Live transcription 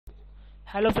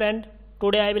Hello friend,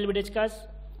 today I will be discuss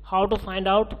how to find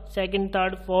out second,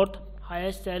 third, fourth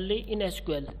highest salary in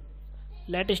SQL.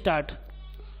 Let's start.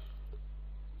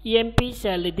 EMP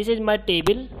salary. This is my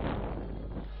table.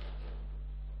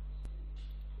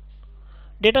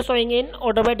 Data showing in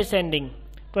order by descending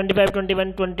 25,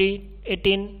 21, 20,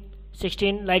 18,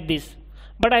 16 like this.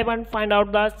 But I want to find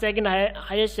out the second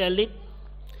highest salary.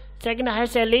 Second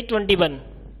highest salary 21.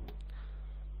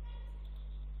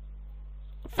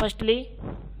 Firstly,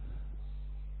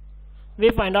 we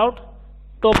find out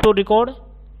top two record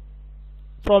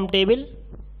from table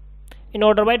in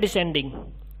order by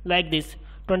descending like this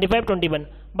 25, 21,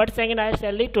 but second highest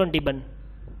salary 21.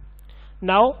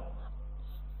 Now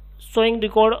showing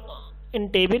record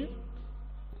in table,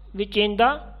 we change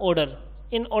the order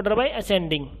in order by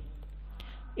ascending.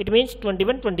 It means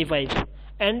 21, 25,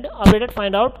 and after that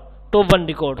find out top one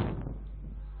record.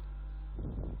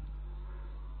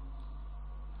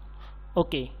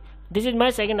 Okay, this is my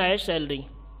second highest salary.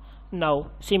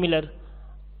 Now similar.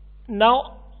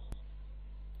 Now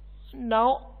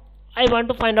I want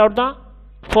to find out the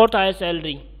fourth highest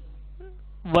salary.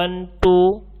 1,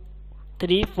 2,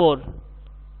 3, 4.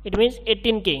 It means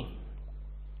 18k.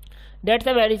 That's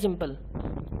a very simple.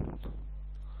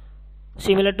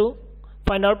 Similar to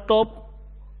find out top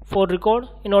 4 record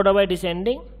in order by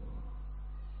descending.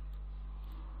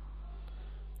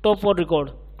 Top 4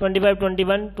 record 25,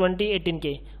 21, 20,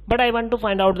 18k. But I want to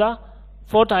find out the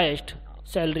fourth highest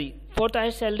salary. Fourth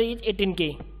highest salary is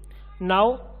 18k.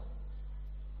 Now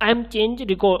I am change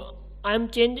record. I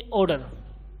am change order.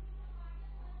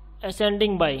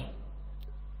 Ascending by.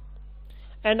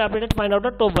 And after that find out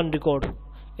the top one record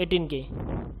 18k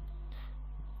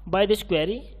by this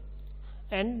query,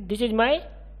 and this is my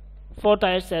fourth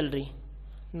highest salary.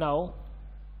 Now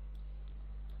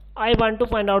I want to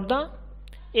find out the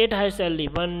 8 highest salary.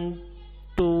 1,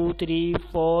 2, 3,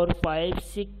 4, 5,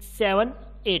 6, 7,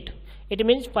 8. It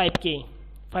means 5k,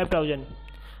 5000.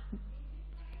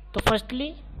 So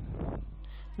firstly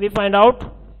we find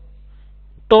out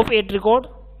top 8 record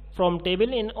from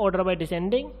table in order by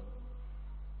descending.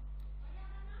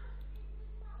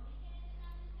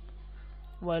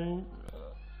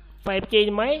 5k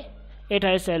is my 8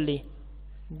 highest salary.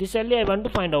 This salary I want to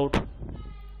find out.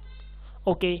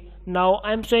 Okay, now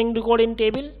I am showing record in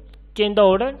table, change the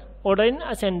order in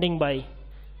ascending by,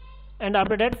 and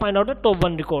after that find out the top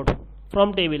one record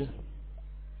from table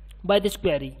by this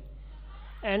query,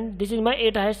 and this is my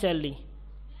 8 highest salary.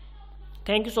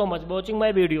 Thank you so much for watching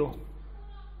my video.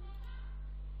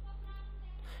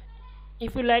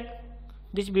 If you like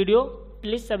this video,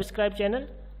 please subscribe channel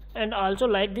and also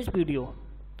like this video.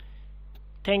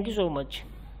 Thank you so much.